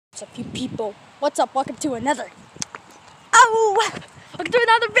What's up, you people? What's up? Welcome to another. Welcome to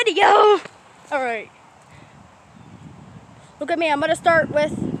another video. All right. Look at me. I'm gonna start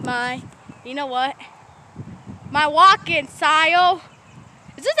with my. You know what? My walk-in style.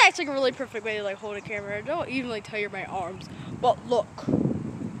 This is actually a really perfect way to like hold a camera. I don't even like tire my arms. But look.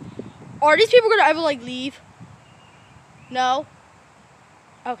 Are these people gonna ever like leave? No.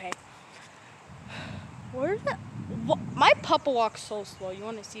 Okay. Where's that? My puppa walks so slow. You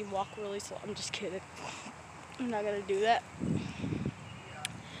want to see him walk really slow? I'm just kidding. I'm not gonna do that.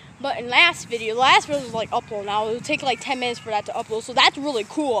 But in last video was like upload now. It'll take like 10 minutes for that to upload. So that's really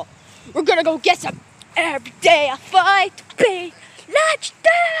cool. We're gonna go get some. Every day I fight to be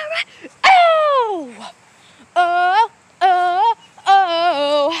legendary. Oh, oh, oh,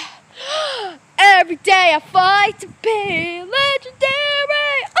 oh. Every day I fight to be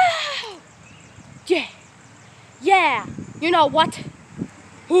legendary. Oh, yeah. Yeah, you know what?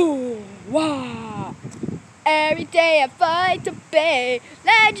 Ooh, wow. Every day I fight to be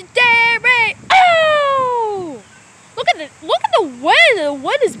legendary. Oh! Look at the wind. The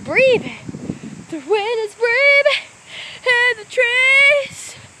wind is breathing. The wind is breathing in the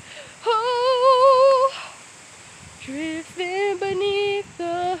trees. Oh, drifting beneath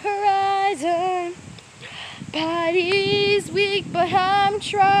the horizon. Body's weak, but I'm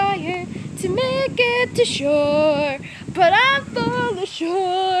trying to make it to shore, but I'm fully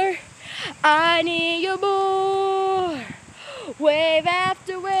sure I need you more. Wave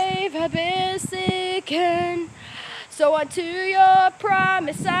after wave I've been sinking, so unto your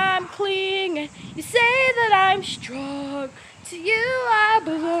promise I'm clinging. You say that I'm strong, to you I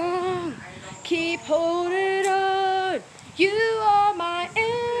belong. Keep holding on, you are my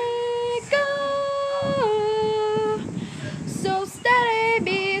anchor. So steady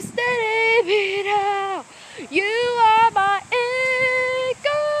me now. You are my anchor.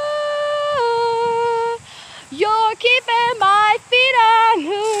 You're keeping my feet on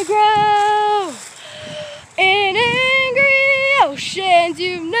the ground. In angry oceans,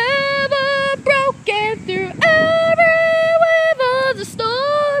 you've never broken through every wave of the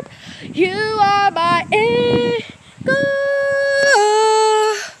storm. You are my anchor.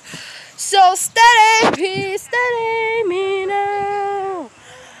 So steady me now.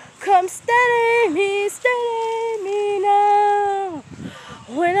 Come steady me now.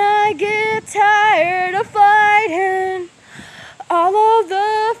 When I get tired of fighting all of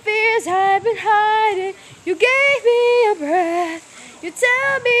the fears I've been hiding, you gave me a breath, you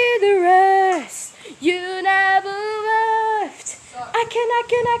tell me the rest. You never left. I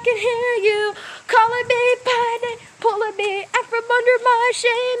can hear you calling me by name, pulling me out from under my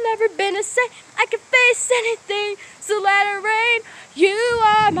shame. Never been the same. I can face anything, so let it rain. You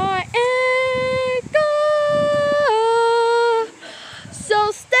are my anchor.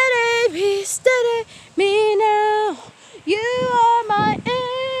 So steady me now. You are my anchor.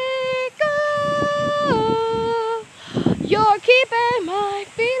 You're keeping my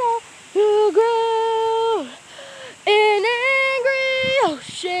feet on the ground. In angry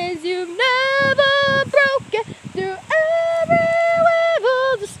oceans, you've never broken through every wave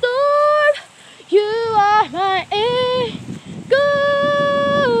of the storm. You are my anchor.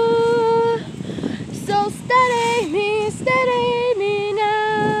 So steady me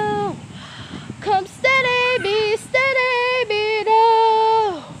now. Come steady me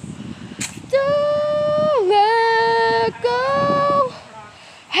now. Don't let go.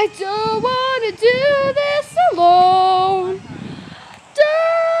 I don't want to do this alone.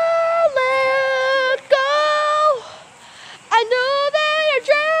 Don't let go. I know that I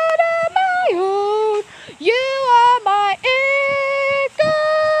drown on my own. You are my anchor.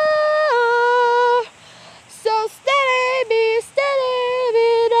 So steady me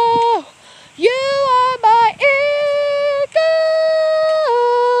now. You are my anchor.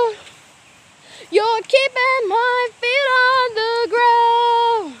 You're keeping my feet on the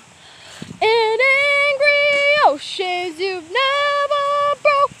ground. In angry oceans, you've never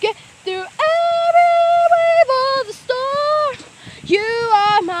broken through every wave of the storm. You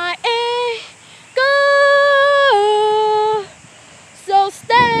are my anchor. So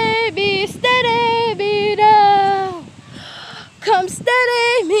steady me now. Come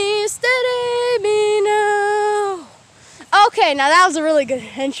steady me now. Okay, now that was a really good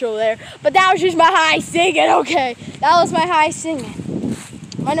intro there, but that was just my high singing. Okay, that was my high singing,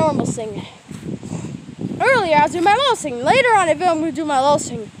 my normal singing. Earlier I was doing my low singing. Later on in the video I'm going to do my low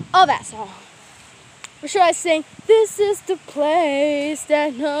singing of that song. Or should I sing, this is the place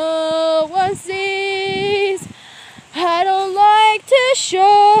that no one sees. I don't like to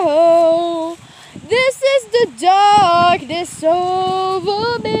show This is the darkness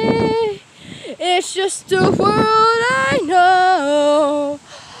over me. It's just a world I know.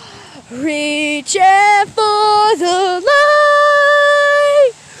 Reaching for the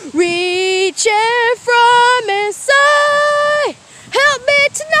light, reaching from inside. Help me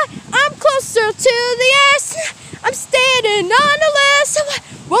tonight, I'm closer to the edge. I'm standing on the ledge, so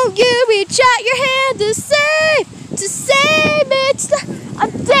won't you reach out your hand to save me tonight?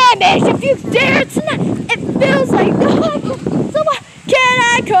 I'm damaged if you dare tonight. It feels like no one, so can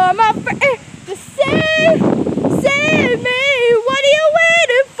I come up for air to save me? What are you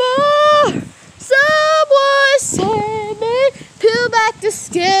waiting for? Someone save me. Peel back the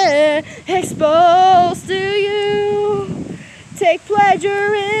skin exposed to you. Take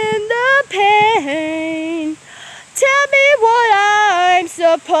pleasure in the pain. Tell me what I'm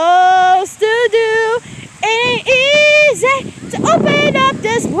supposed to do. Ain't easy to open up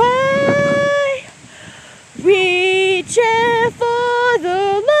this way. Reaching for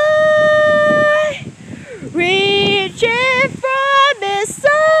the light, reaching from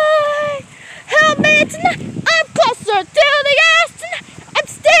inside. Help me tonight, I'm closer to the edge tonight. I'm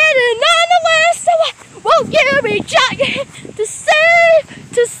standing on the ledge, so won't you reach out your hand to save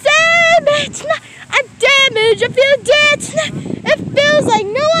me tonight? I'm damaged if you did tonight. It feels like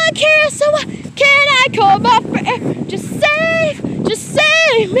no one cares, so can I come up for air? Just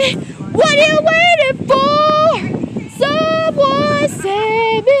save me. What are you waiting for? Someone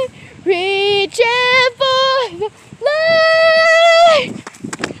save me. Reaching for the light,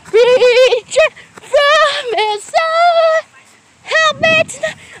 reaching from inside. Help me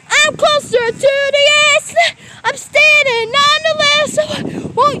tonight, I'm closer to the edge tonight. I'm standing on the ledge, so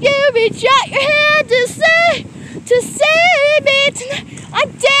won't you reach out your hand to save me tonight?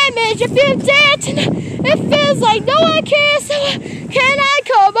 I'm damaged if you dare tonight. It feels like no one cares, so can I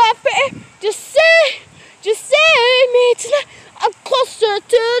come up for air? Just save me tonight. I'm closer to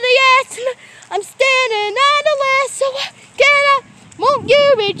the edge tonight. I'm standing on the ledge, so won't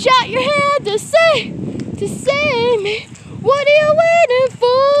you reach out your hand to save me? What are you waiting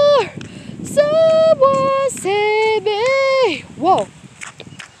for? Someone save me. Whoa.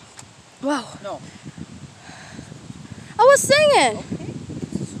 Wow. No. I was singing. Okay.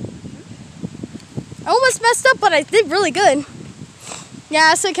 I almost messed up, but I did really good. Yeah,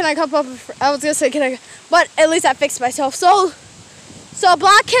 I said, can I come up? I was gonna say, can I? But at least I fixed myself. So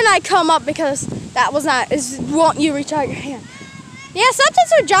block, can I come up? Because that was not. Won't you reach out your hand? Yeah,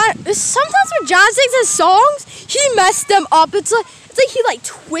 sometimes when John sings his songs, he messed them up. It's like he like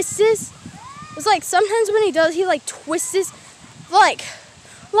twists. It's like sometimes when he does, he like twists. Like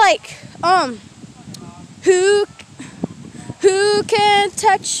who can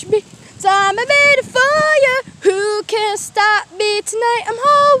touch me? I'm made for you. Who can stop me tonight? I'm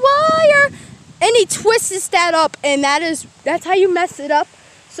whole wire. And he twists that up, and that's how you mess it up.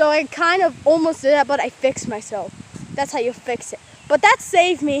 So I kind of almost did that, but I fixed myself. That's how you fix it. But that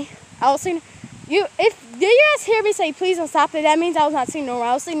saved me. I was singing. Did you guys hear me say please don't stop it? That means I was not singing normal.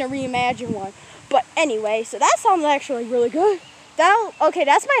 I was singing a reimagined one. But anyway, so that sounds actually really good. Okay,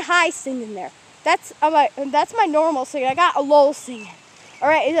 that's my high singing there. That's my normal singing. I got a low singing. All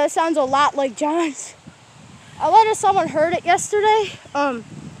right, that sounds a lot like John's. I let someone heard it yesterday.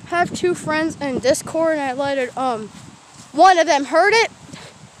 Have two friends in Discord, and I let it. One of them heard it.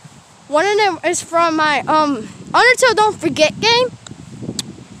 One of them is from my Undertale Don't Forget game.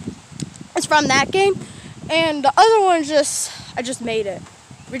 It's from that game, and the other one I just made it.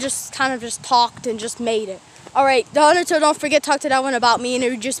 We just kind of just talked and just made it. All right, the Undertale Don't Forget talked to that one about me, and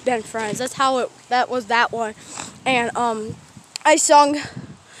we've just been friends. That's how that was that one, and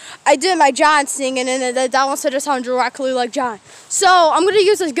I did my John singing, and that one said it sounded directly like John. So I'm gonna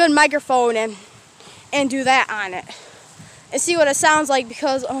use a good microphone and do that on it, and see what it sounds like,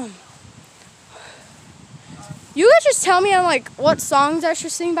 because you guys just tell me on like what songs I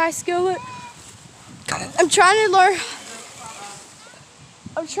should sing by Skillet. I'm trying to learn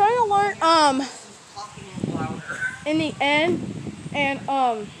in the end, and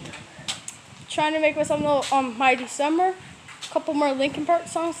trying to make myself little Mighty Summer. A couple more Linkin Park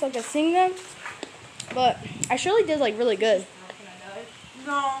songs so I can sing them. But I surely did like really good.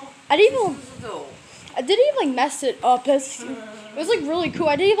 No. I didn't even like mess it up. It was like really cool.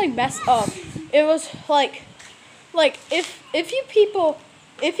 I didn't even like mess up. It was like if you people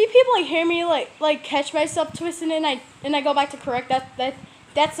like hear me like catch myself twisting and I go back to correct that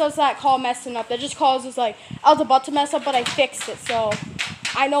does not call messing up. That just calls us like I was about to mess up, but I fixed it. So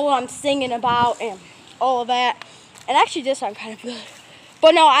I know what I'm singing about and all of that. And actually did sound kind of good.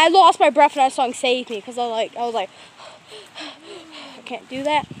 But no, I lost my breath when that song saved me, because I was like I can't do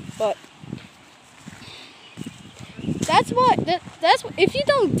that. But That's what, if you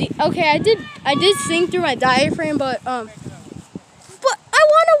don't. Okay, I did sing through my diaphragm, but I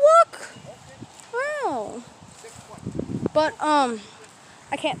want to walk. Wow. But I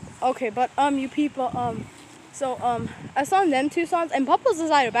can't. Okay, but you people so I sung them two songs, and Pupples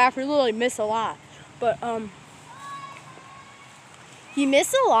decided to back. We literally miss a lot, but he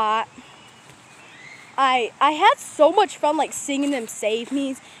missed a lot. I had so much fun like singing them Save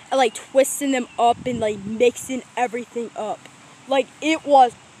Me's and like twisting them up and like mixing everything up. Like it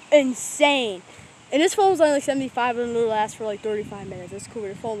was insane. And this phone was only like 75 and it'll last for like 35 minutes. It's cool.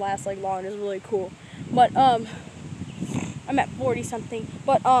 This phone lasts like long. It's really cool. But I'm at 40 something.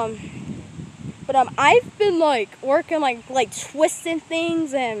 But I've been like working like twisting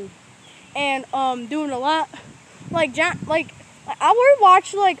things and doing a lot like I would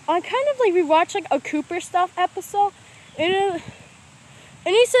watch I kind of like rewatch like a Cooper stuff episode, and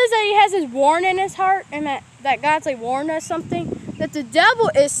he says that he has his warning in his heart, and that God's like warned us something, that the devil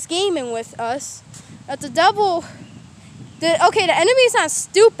is scheming with us, that the enemy's not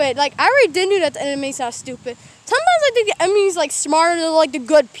stupid. Like I already did know that the enemy's not stupid. Sometimes I think the enemy's like smarter than like the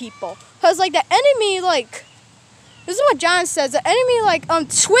good people, cause like the enemy like. This is what John says. The enemy like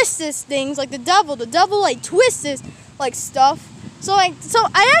twists things like the devil. The devil like twists like stuff. So I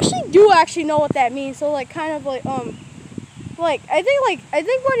do actually know what that means. So like kind of like I think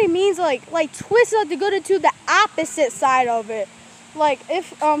what it means like twist out the good into the opposite side of it. Like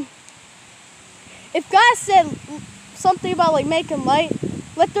if God said something about like making light,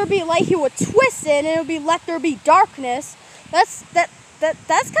 let there be light, he would twist it and it would be let there be darkness. That's kind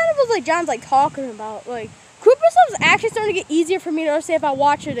of what like John's like talking about. Like Cooper stuff's actually starting to get easier for me to understand if I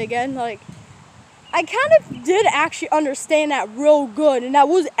watch it again. Like I kind of did actually understand that real good, and that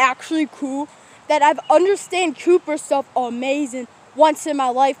was actually cool. That I've understand Cooper stuff amazing once in my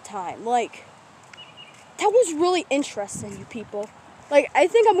lifetime. Like that was really interesting, you people. Like I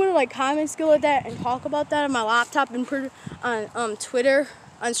think I'm gonna like comment skill at that and talk about that on my laptop and put it on Twitter,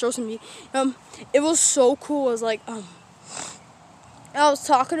 on social media. It was so cool. It was like I was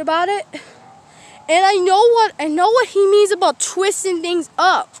talking about it. And I know what he means about twisting things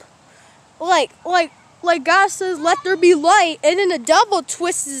up. Like God says, let there be light, and then the devil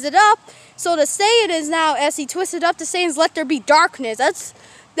twists it up. So to say it is now, as he twisted up, the saying is let there be darkness. That's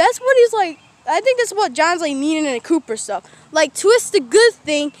what he's like. I think that's what John's like meaning in the Cooper stuff. Like twist the good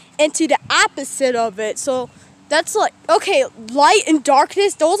thing into the opposite of it. So that's like, okay, light and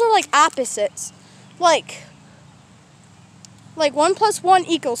darkness, those are like opposites. Like 1 + 1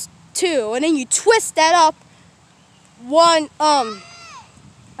 = 2, and then you twist that up. A -1 + -1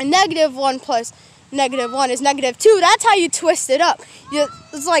 is -2. That's how you twist it up.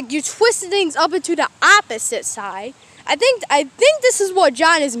 It's like you twist things up into the opposite side. I think this is what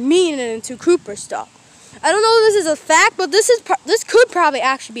John is meaning into Cooper stuff. I don't know if this is a fact, but this could probably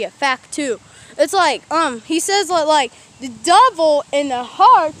actually be a fact too. It's like he says like the devil in the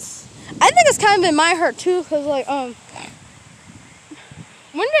hearts. I think it's kind of in my heart too, because like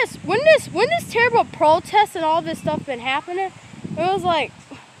when this terrible protest and all this stuff been happening, it was like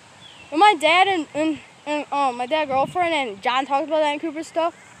when my dad and my dad's girlfriend and John talked about that in Cooper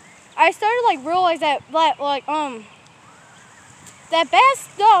stuff, I started like realize that that bad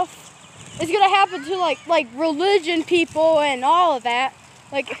stuff is gonna happen to like religion people and all of that.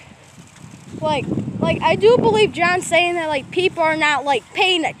 Like I do believe John saying that like people are not like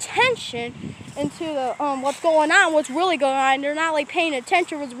paying attention into the what's going on, what's really going on. They're not like paying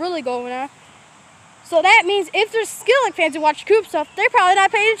attention what's really going on. So that means if there's Skillet fans who watch Coop stuff, they're probably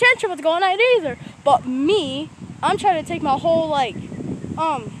not paying attention to what's going on either. But me, I'm trying to take my whole like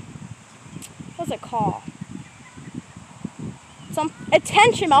what's it called?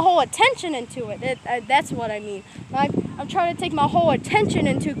 My whole attention into it. That's what I mean. I'm trying to take my whole attention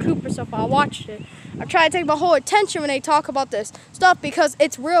into Cooper stuff. I watched it. I'm trying to take my whole attention when they talk about this stuff because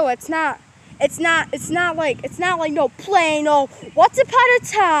it's real. It's not like no playing. No, once upon a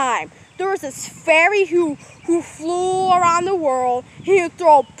time there was this fairy who flew around the world. He would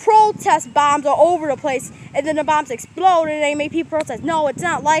throw protest bombs all over the place, and then the bombs exploded and they made people protest. No, it's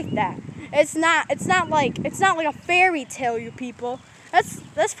not like that. It's not like a fairy tale, you people.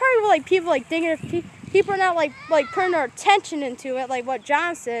 That's probably like people like thinking if people are not like putting their attention into it, like what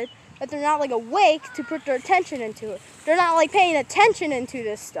John said, that they're not like awake to put their attention into it. They're not like paying attention into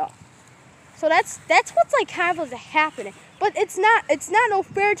this stuff. So that's what's like kind of like happening. But it's not no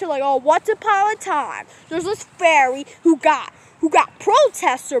fairy tale like, oh, once upon a time there's this fairy who got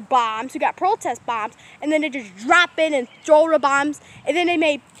protest bombs, and then they just drop in and throw the bombs, and then they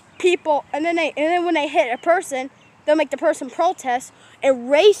made people, and then when they hit a person, they'll make the person protest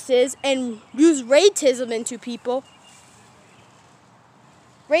and races and use racism into people.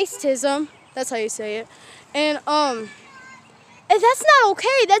 racism. That's how you say it. And that's not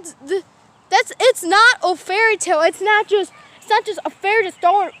okay. It's not a fairy tale. It's not just a fairy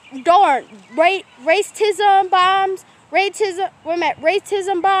tale. Darn, racism bombs.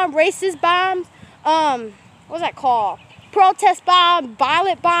 Racism bomb, racist bombs. What's that called? Protest bomb,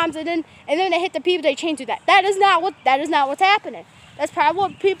 violent bombs, and then they hit the people. They change to that. That is not what's happening. That's probably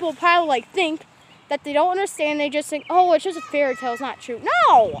what people probably think, that they don't understand. They just think, oh, it's just a fairy tale. It's not true.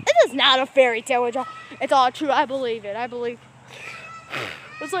 No, it is not a fairy tale. It's all true. I believe it. It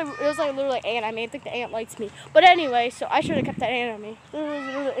was like literally ant on me. I think the ant likes me. But anyway, so I should have kept that ant on me.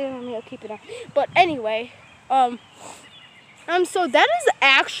 I'll keep it on. But anyway, so that is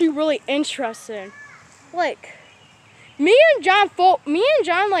actually really interesting. Like, me and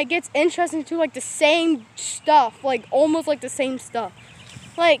John like gets interested into like the same stuff, like almost like the same stuff.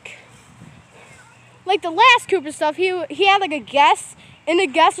 Like the last Cooper stuff, he had like a guest, and the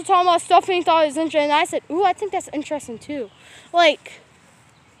guest was talking about stuff and he thought it was interesting, and I said, ooh, I think that's interesting too. Like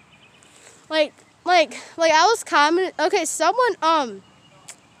I was commenting. Okay, someone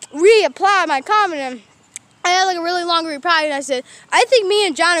reapplied my comment, and I had like a really long reply, and I said, I think me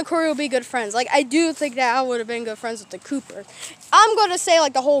and John and Korey will be good friends. Like, I do think that I would have been good friends with the Cooper. I'm going to say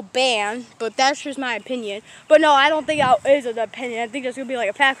like the whole band, but that's just my opinion. But no, I don't think that is an opinion. I think that's going to be like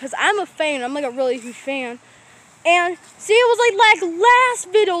a fact, because I'm a fan. I'm like a really huge fan. And see, it was like last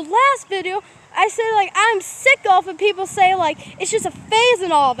video, I said like I'm sick of it. People say like it's just a phase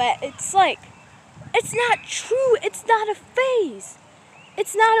and all that. It's like, it's not true. It's not a phase.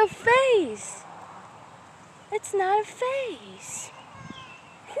 It's not a phase. It's not a phase.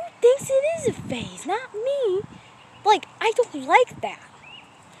 Who thinks it is a phase? Not me. Like, I don't like that.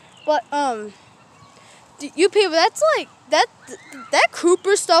 But you people, that's like that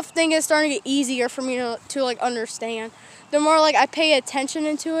Cooper stuff thing is starting to get easier for me to like understand. The more like I pay attention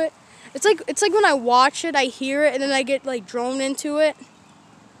into it. It's like when I watch it, I hear it, and then I get like drawn into it.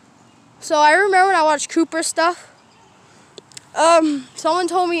 So I remember when I watched Cooper stuff. Someone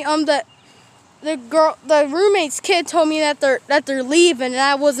told me that the roommate's kid told me that they're leaving, and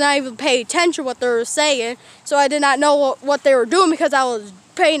I was not even paying attention to what they were saying, so I did not know what they were doing because I was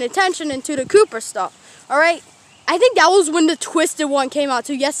paying attention into the Cooper stuff. All right, I think that was when the Twisted one came out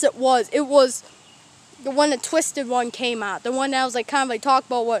too. Yes, it was. It was the one the Twisted one came out. The one that was like kind of like talk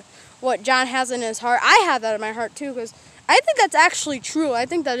about what John has in his heart. I have that in my heart too, because I think that's actually true. I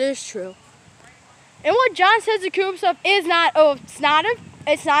think that is true. And what John says the Cooper stuff is not. Oh, it's not a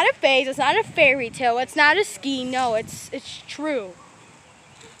phase, it's not a fairy tale, it's not a scheme. No, it's true.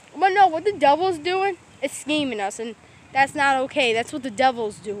 But no, what the devil's doing is scheming us, and that's not okay. That's what the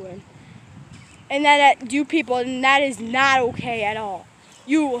devil's doing. And that do people, and that is not okay at all.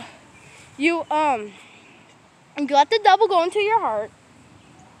 You let the devil go into your heart.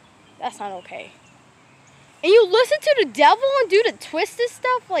 That's not okay. And you listen to the devil and do the twisted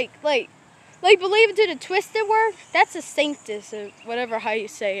stuff, like believe into the twisted word. That's a sanctus, or whatever how you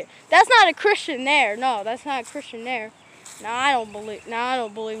say it. That's not a Christian there. No, that's not a Christian there. No, I don't believe. No,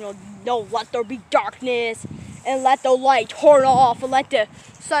 let there be darkness, and let the light turn off, and let the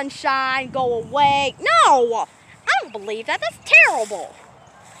sunshine go away. No, I don't believe that. That's terrible.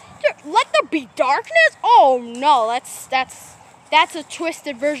 Let there be darkness? Oh no, that's a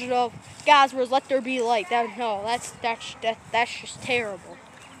twisted version of God's words. Let there be light. That's just terrible.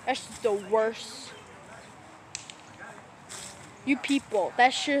 That's just the worst. You people,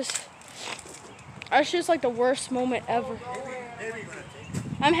 that's just like the worst moment ever.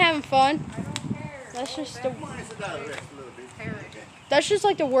 I'm having fun. That's just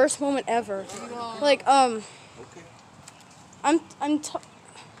like the worst moment ever. Like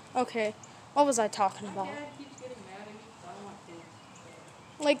okay. What was I talking about?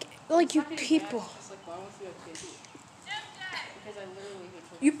 Like you people.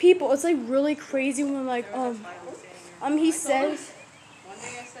 You people, it's like really crazy when like he says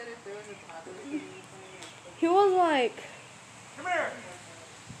he was like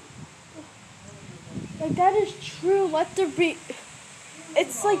that is true. Let there be.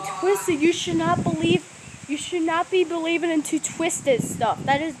 It's like twisted. You should not be believing into twisted stuff.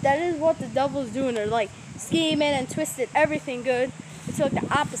 That is what the devil's doing. They're like scheming and twisted everything good. It's like the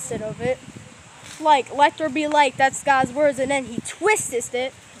opposite of it. Like, let there be light, that's God's words, and then he twists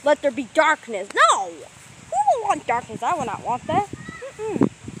it, let there be darkness. No! Who would want darkness? I would not want that.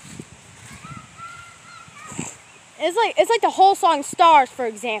 It's like the whole song Stars, for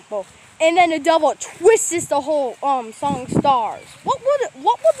example, and then the devil twists the whole song Stars. What would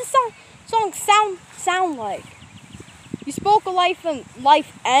the song sound like? You spoke of life and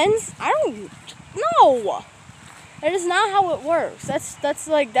life ends? I don't know. That is not how it works. That's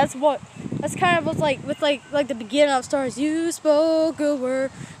kind of what's like with like the beginning of stars. You spoke a word,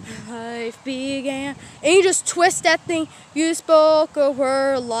 life began, and you just twist that thing. You spoke a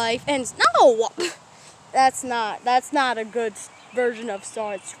word, life ends. No, that's not a good version of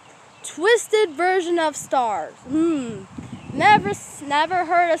stars. Twisted version of stars. Never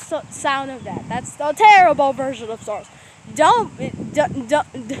heard a sound of that. That's a terrible version of stars. Don't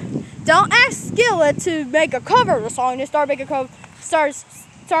ask Skillet to make a cover of a song. They start making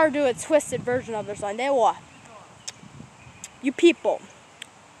start doing a twisted version of their song. They will. You people,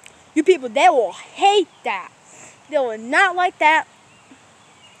 they will hate that. They will not like that.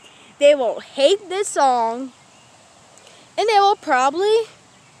 They will hate this song, and they will probably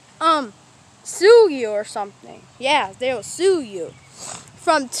sue you or something. Yeah, they will sue you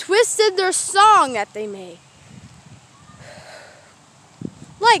from twisted their song that they made.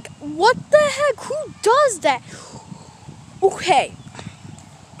 Like, what the heck? Who does that? Okay.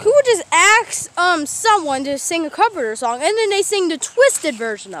 Who would just ask someone to sing a cover song and then they sing the twisted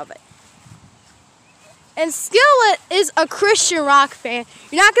version of it? And Skillet is a Christian rock band.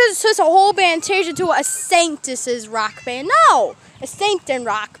 You're not going to twist a whole band and change it to a Saintus' rock band. No! A Sainton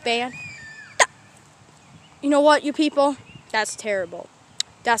rock band. You know what, you people? That's terrible.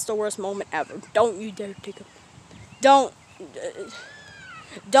 That's the worst moment ever. Don't you dare think of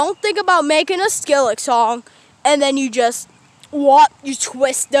Don't think about making a Skillet song and then you just you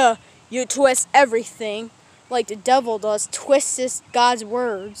twist everything like the devil does. Twist God's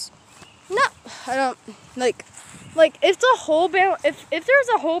words. No, I don't like if the whole band if there's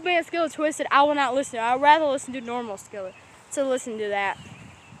a whole band Skillet twisted, I will not listen. I'd rather listen to normal Skillet to listen to that.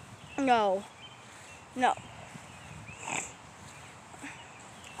 No.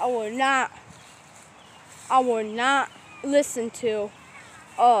 I will not listen to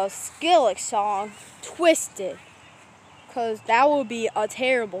a Skillet song twisted, because that would be a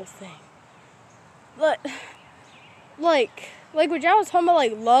terrible thing. But like when I was talking about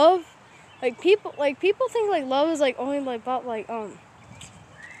like love, people think like love is like only like about like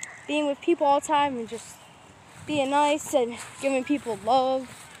being with people all the time and just being nice and giving people love,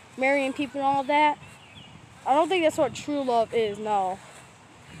 marrying people and all that. I don't think that's what true love is. No,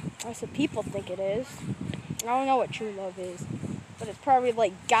 that's what people think it is. I don't know what true love is, but it's probably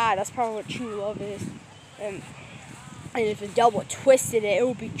like God. That's probably what true love is. And if the devil twisted it, it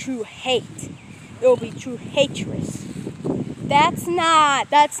will be true hate. It will be true hatred. That's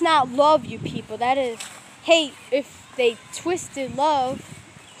not love, you people. That is hate. If they twisted love,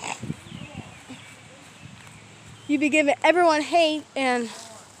 you'd be giving everyone hate, and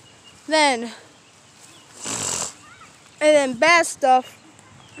then bad stuff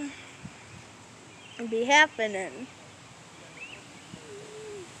would be happening.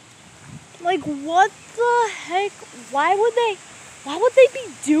 Like, what the heck? Why would they be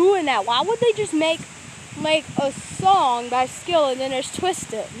doing that? Why would they just make a song by Skillet and then just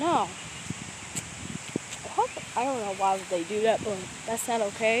twist it? No. I don't know why would they do that, but that's not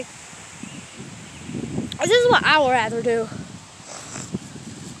okay. This is what I would rather do.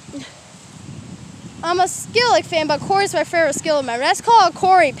 I'm a Skillet fan, but Korey's my favorite Skillet member. That's called a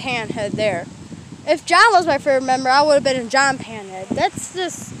Korey Panhead there. If John was my favorite member, I would have been a John Panhead. That's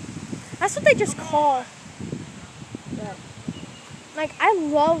what they just call. Yeah. Like, I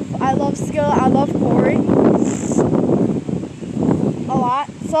love Skillet. I love Korey a lot.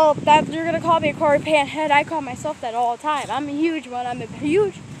 So that you're gonna call me a Korey Panhead, I call myself that all the time. I'm a huge one. I'm a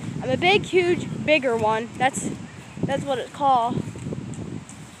big, huge, bigger one. That's what it's called.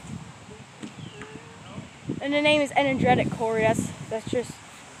 And the name is Energetic Korey. That's just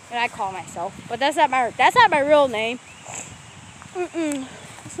what I call myself. But that's not my real name.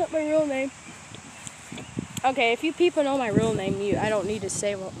 That's not my real name. Okay, if you people know my real name, I don't need to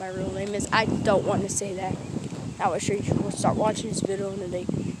say what my real name is. I don't want to say that. I was sure you will start watching this video and then they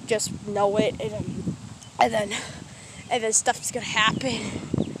just know it, and then stuff's gonna happen.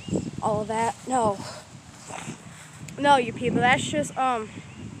 All of that. No, you people. That's just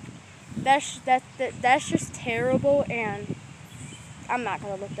that's just terrible, and I'm not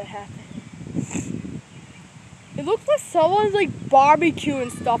gonna let that happen. It looks like someone's like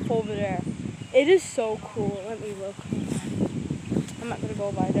barbecuing stuff over there. It is so cool. Let me look. I'm not gonna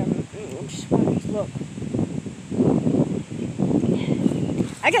go by them. I'm just gonna look.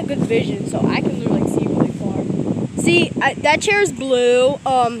 I got good vision, so I can literally see really far. See, that chair is blue.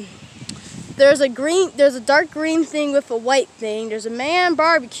 There's a dark green thing with a white thing. There's a man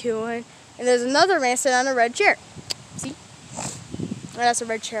barbecuing, and there's another man sitting on a red chair. See? Oh, that's a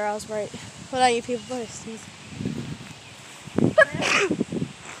red chair. I was right. Hold on, you people. What is this?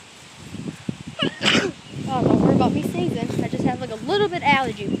 Oh, don't worry about me sneezing. I just have like a little bit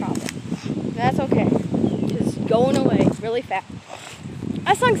allergy problem. That's okay. Just going away really fast.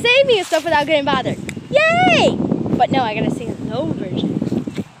 I sung Save Me and stuff without getting bothered. Yay! But no, I gotta sing a low version.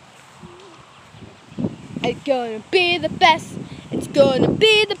 It's gonna be the best. It's gonna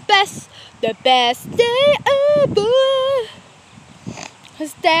be the best. The best day ever.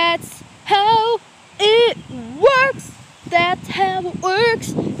 'Cause that's how it works. That's how it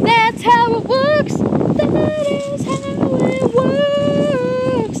works. That's how it works. That is how it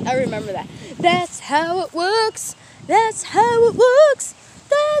works. I remember that. That's how it works. That's how it works.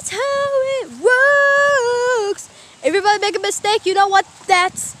 That's how it works. Everybody make a mistake, you know what?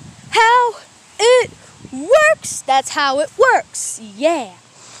 That's how it works. That's how it works. Yeah.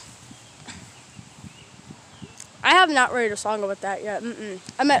 I have not written a song about that yet.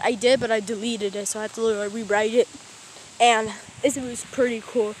 I mean, I did, but I deleted it, so I had to literally rewrite it. And it was pretty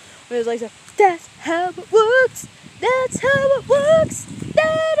cool. It was like, that's how it works. That's how it works.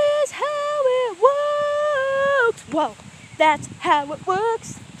 That is how it works. Whoa. That's how it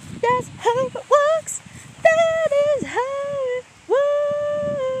works. That's how it works. That is how it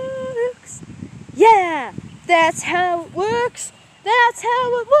works. Yeah. That's how it works. That's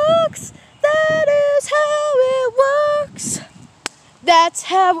how it works. That is how it works. That's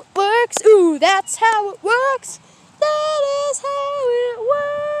how it works. Ooh, that's how it works. That is how it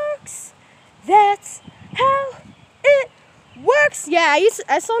works. That's how it works. Yeah,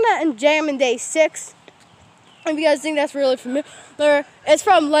 I saw that in Jammin' Day 6. If you guys think that's really familiar, it's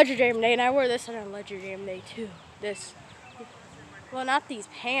from Ledger Jammin' Day, and I wore this on Ledger Jammin' Day too. This, well, not these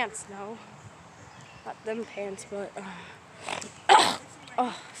pants, no. Not them pants, but,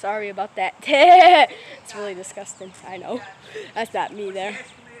 oh, sorry about that. It's really disgusting, I know. That's not me there.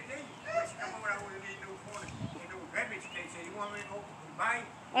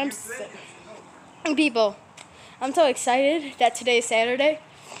 People, I'm so excited that today is Saturday.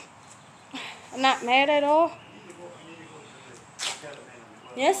 I'm not mad at all.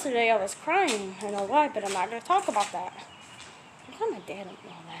 Yesterday I was crying, I know why, but I'm not going to talk about that. I thought my dad didn't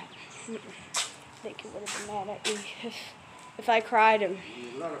know that. I think he would have been mad at me if I cried and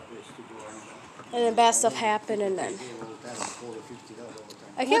then bad stuff happened and then...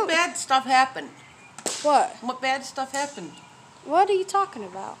 What bad stuff happened? What? What bad stuff happened? What are you talking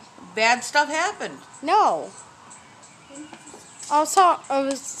about? Bad stuff happened. No.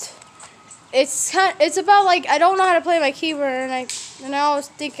 It's about like I don't know how to play my keyboard and I always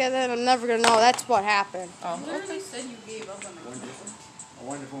think that I'm never gonna know. That's what happened. Oh. Literally said you gave up on the I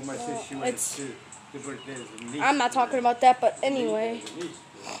wonder if my sister she went to the birthday of the niece. I'm not talking about that, but anyway.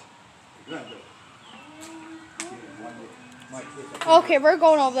 Okay, we're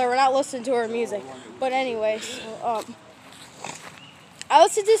going over there. We're not listening to her music. But anyway, so, I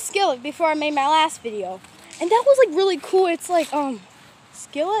listened to Skillet before I made my last video. And that was like really cool. It's like,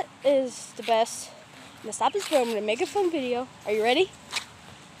 Skillet is the best. I'm gonna stop this video. I'm gonna make a fun video. Are you ready?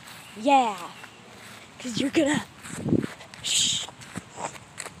 Yeah. Cause you're gonna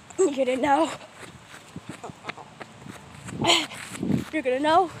know. You're gonna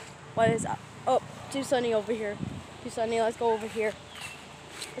know what is up. Oh, too sunny over here. Too sunny. Let's go over here.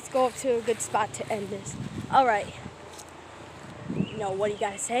 Let's go up to a good spot to end this. All right. You know what do you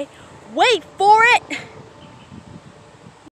gotta say? Wait for it.